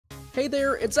Hey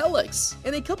there, it's Alex.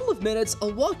 In a couple of minutes,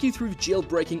 I'll walk you through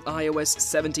jailbreaking iOS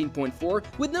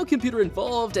 17.4 with no computer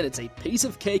involved, and it's a piece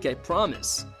of cake, I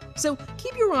promise. So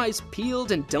keep your eyes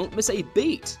peeled and don't miss a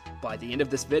beat. By the end of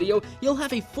this video, you'll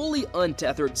have a fully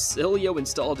untethered Cydia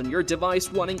installed on your device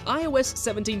running iOS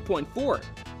 17.4.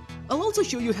 I'll also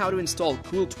show you how to install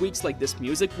cool tweaks like this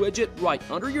music widget right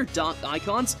under your dock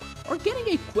icons, or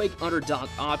getting a quick under dock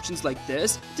options like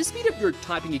this to speed up your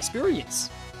typing experience.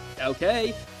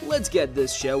 Okay, let's get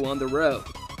this show on the road.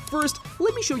 First,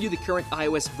 let me show you the current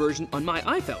iOS version on my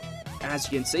iPhone.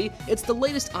 As you can see, it's the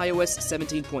latest iOS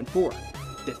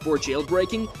 17.4. Before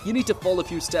jailbreaking, you need to follow a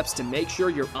few steps to make sure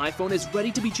your iPhone is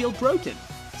ready to be jailbroken.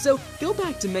 So go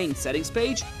back to main settings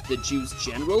page, then choose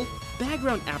general,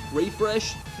 background app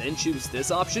refresh, then choose this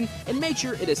option and make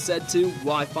sure it is set to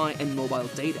Wi-Fi and mobile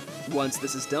data. Once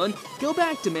this is done, go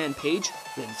back to man page,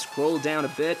 then scroll down a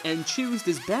bit and choose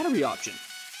this battery option.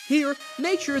 Here,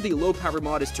 make sure the low power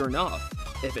mod is turned off.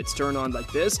 If it's turned on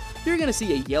like this, you're gonna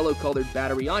see a yellow colored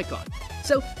battery icon.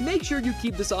 So make sure you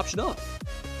keep this option off.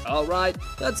 Alright,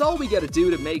 that's all we gotta do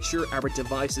to make sure our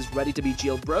device is ready to be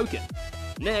jailbroken.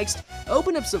 Next,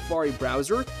 open up Safari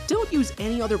browser. Don't use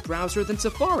any other browser than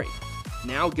Safari.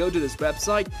 Now go to this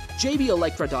website,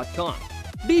 jbelectra.com.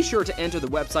 Be sure to enter the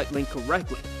website link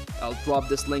correctly. I'll drop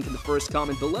this link in the first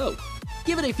comment below.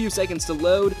 Give it a few seconds to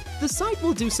load. The site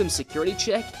will do some security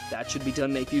check. That should be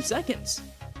done in a few seconds.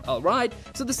 Alright,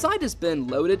 so the site has been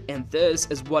loaded and this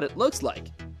is what it looks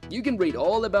like. You can read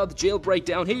all about the jailbreak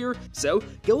down here, so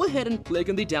go ahead and click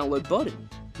on the download button.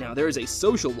 Now there is a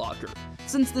social locker.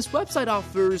 Since this website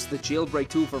offers the jailbreak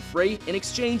tool for free, in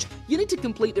exchange, you need to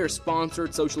complete their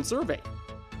sponsored social survey.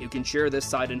 You can share this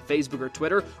site on Facebook or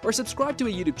Twitter, or subscribe to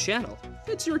a YouTube channel.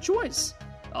 It's your choice.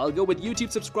 I'll go with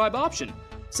YouTube subscribe option.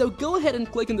 So go ahead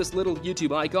and click on this little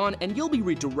YouTube icon and you'll be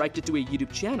redirected to a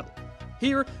YouTube channel.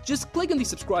 Here, just click on the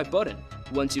subscribe button.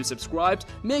 Once you've subscribed,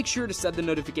 make sure to set the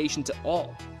notification to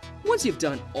all. Once you've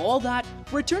done all that,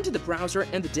 return to the browser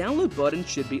and the download button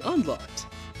should be unlocked.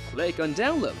 Click on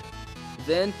download.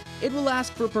 Then, it will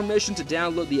ask for permission to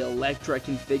download the Electra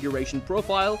configuration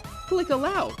profile. Click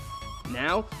allow.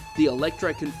 Now, the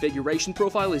Electra configuration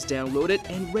profile is downloaded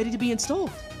and ready to be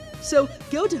installed. So,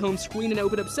 go to home screen and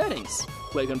open up settings.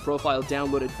 Click on profile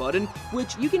downloaded button,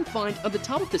 which you can find on the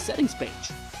top of the settings page.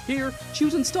 Here,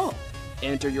 choose install.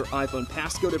 Enter your iPhone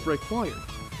passcode if required.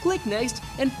 Click next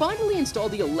and finally install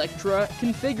the Electra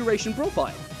configuration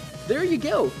profile. There you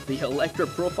go, the Electra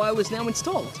profile is now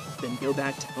installed. Then go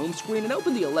back to home screen and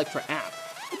open the Electra app.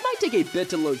 It might take a bit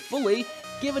to load fully,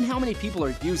 given how many people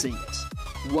are using it.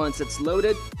 Once it's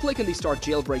loaded, click on the Start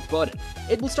Jailbreak button.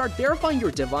 It will start verifying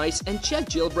your device and check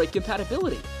jailbreak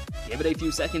compatibility. Give it a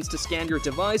few seconds to scan your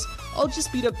device. I'll just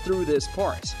speed up through this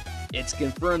part. It's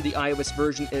confirmed the iOS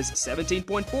version is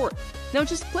 17.4. Now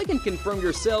just click and confirm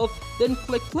yourself, then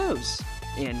click close.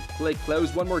 And click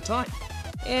close one more time.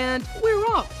 And we're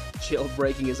off!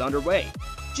 Jailbreaking is underway.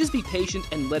 Just be patient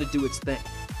and let it do its thing.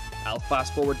 I'll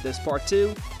fast forward this part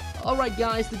too. Alright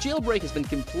guys, the jailbreak has been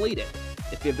completed.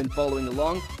 If you've been following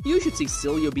along, you should see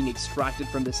Cydia being extracted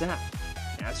from this app.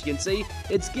 As you can see,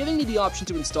 it's giving me the option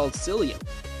to install Cydia.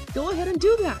 Go ahead and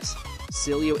do that.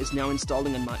 Cydia is now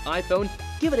installing on my iPhone.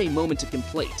 Give it a moment to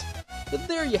complete. But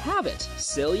there you have it.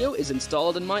 Cydia is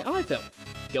installed on my iPhone.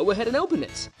 Go ahead and open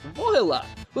it. Voila!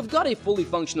 We've got a fully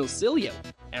functional Cydia.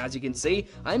 As you can see,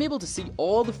 I'm able to see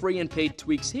all the free and paid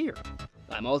tweaks here.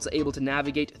 I'm also able to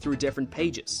navigate through different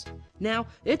pages. Now,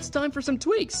 it's time for some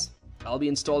tweaks. I'll be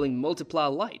installing Multiply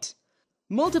Lite.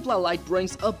 Multiply Lite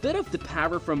brings a bit of the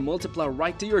power from Multiply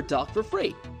right to your dock for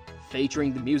free.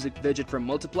 Featuring the music widget from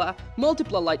Multiply,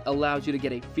 Multiply Lite allows you to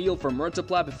get a feel for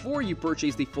Multiply before you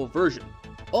purchase the full version.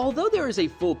 Although there is a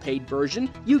full paid version,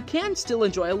 you can still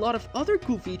enjoy a lot of other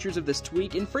cool features of this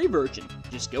tweak in free version.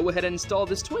 Just go ahead and install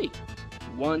this tweak.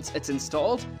 Once it's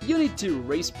installed, you need to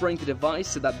respring the device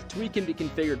so that the tweak can be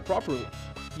configured properly.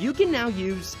 You can now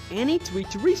use any tweak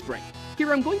to respring.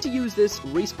 Here I'm going to use this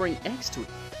Respring X tweak.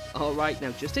 Alright,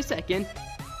 now just a second.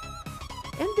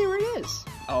 And there it is.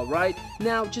 Alright,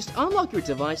 now just unlock your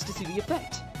device to see the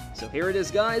effect. So here it is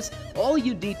guys, all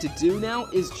you need to do now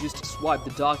is just swipe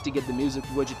the dock to get the music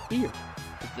widget here.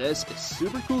 This is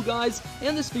super cool guys,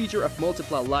 and this feature of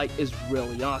Multiply Lite is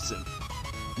really awesome.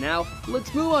 Now,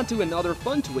 let's move on to another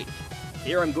fun tweak.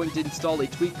 Here I'm going to install a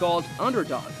tweak called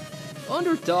Underdog.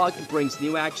 Underdog brings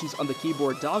new actions on the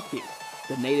keyboard dock view.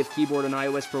 The native keyboard on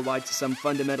iOS provides some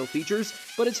fundamental features,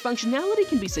 but its functionality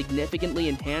can be significantly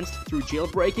enhanced through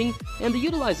jailbreaking and the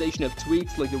utilization of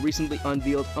tweaks like the recently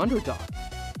unveiled Underdog.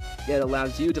 It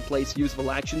allows you to place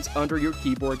useful actions under your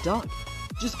keyboard dock.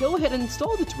 Just go ahead and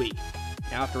install the tweak.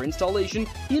 After installation,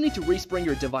 you need to respring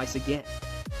your device again.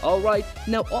 Alright,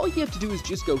 now all you have to do is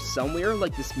just go somewhere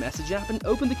like this message app and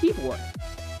open the keyboard.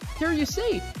 Here you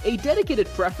see, a dedicated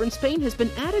preference pane has been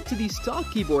added to the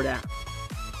stock keyboard app.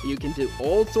 You can do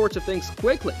all sorts of things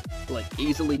quickly, like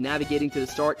easily navigating to the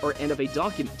start or end of a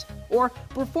document, or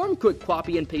perform quick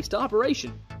copy and paste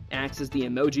operation, access the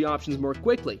emoji options more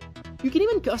quickly. You can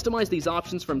even customize these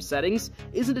options from settings,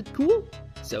 isn't it cool?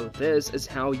 So this is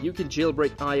how you can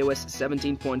jailbreak iOS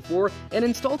 17.4 and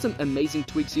install some amazing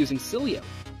tweaks using Cydia.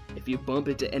 If you bump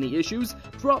into any issues,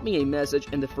 drop me a message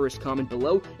in the first comment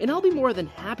below and I'll be more than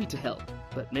happy to help.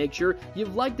 But make sure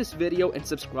you've liked this video and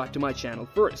subscribe to my channel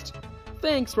first.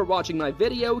 Thanks for watching my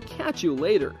video, catch you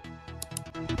later.